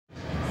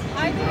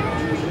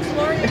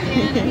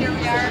And here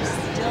we are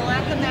still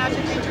at the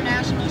Magic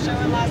International Show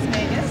in Las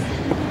Vegas.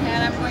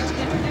 And I'm going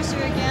to introduce you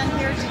again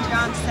here to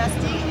John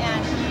Sesti,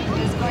 and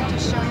he is going to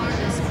show you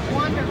this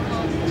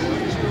wonderful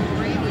boot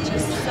jewelry, which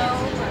is so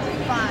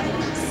fun,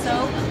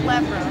 so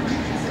clever.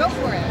 Go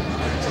for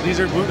it. So these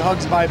are boot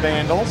hugs by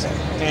Bandals,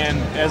 and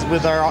as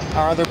with our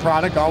other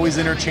product, always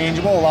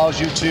interchangeable,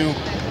 allows you to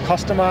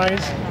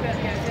customize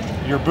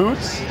your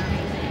boots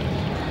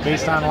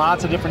based on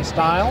lots of different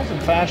styles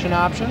and fashion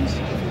options.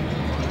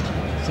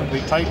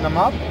 Simply tighten them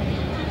up.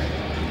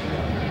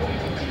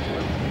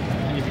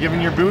 And you've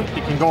given your boot,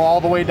 it can go all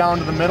the way down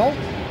to the middle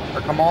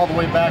or come all the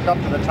way back up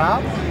to the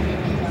top.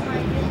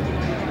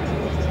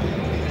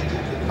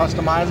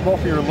 Customizable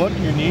for your look,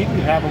 your need. We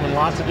have them in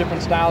lots of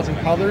different styles and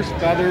colors: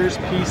 feathers,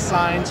 peace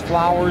signs,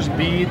 flowers,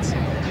 beads,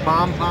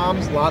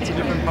 pom-poms, lots of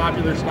different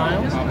popular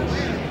styles.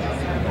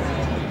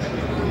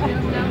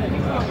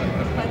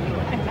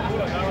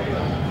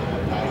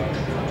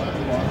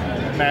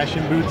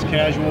 Fashion boots,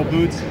 casual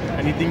boots,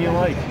 anything you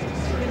like.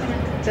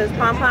 Those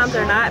pom-poms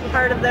are not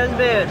part of those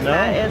boots. No?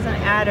 That is an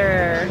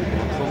adder.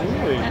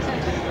 Absolutely.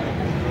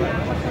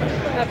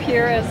 Up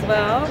here as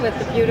well with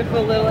the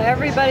beautiful little,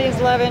 everybody's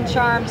loving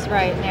charms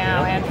right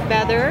now, and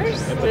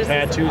feathers. The This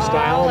tattoo is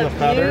style all and a the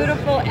feather.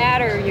 beautiful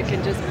adder. You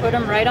can just put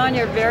them right on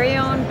your very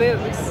own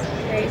boots.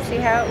 There you see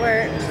how it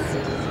works.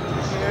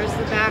 There's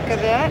the back of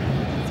it.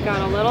 It's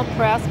got a little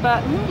press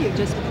button. You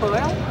just pull,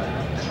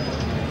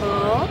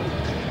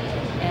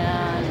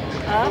 and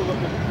up.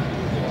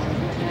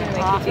 Let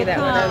me Off keep you it that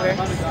one over.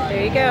 comes.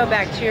 There you go,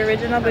 back to your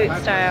original boot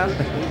style.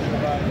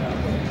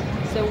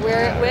 So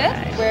wear it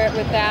with, wear it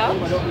without.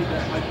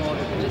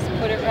 Just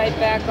put it right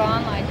back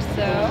on like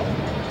so.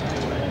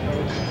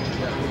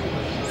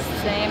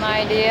 Same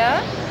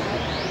idea.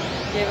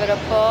 Give it a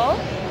pull.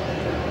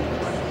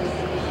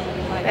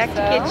 Like Back to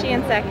so. Kitschy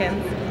in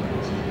seconds.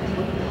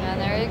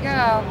 And there you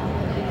go.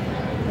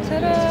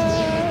 Ta-da!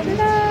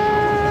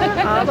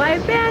 Ta-da! All by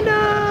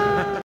Bandals!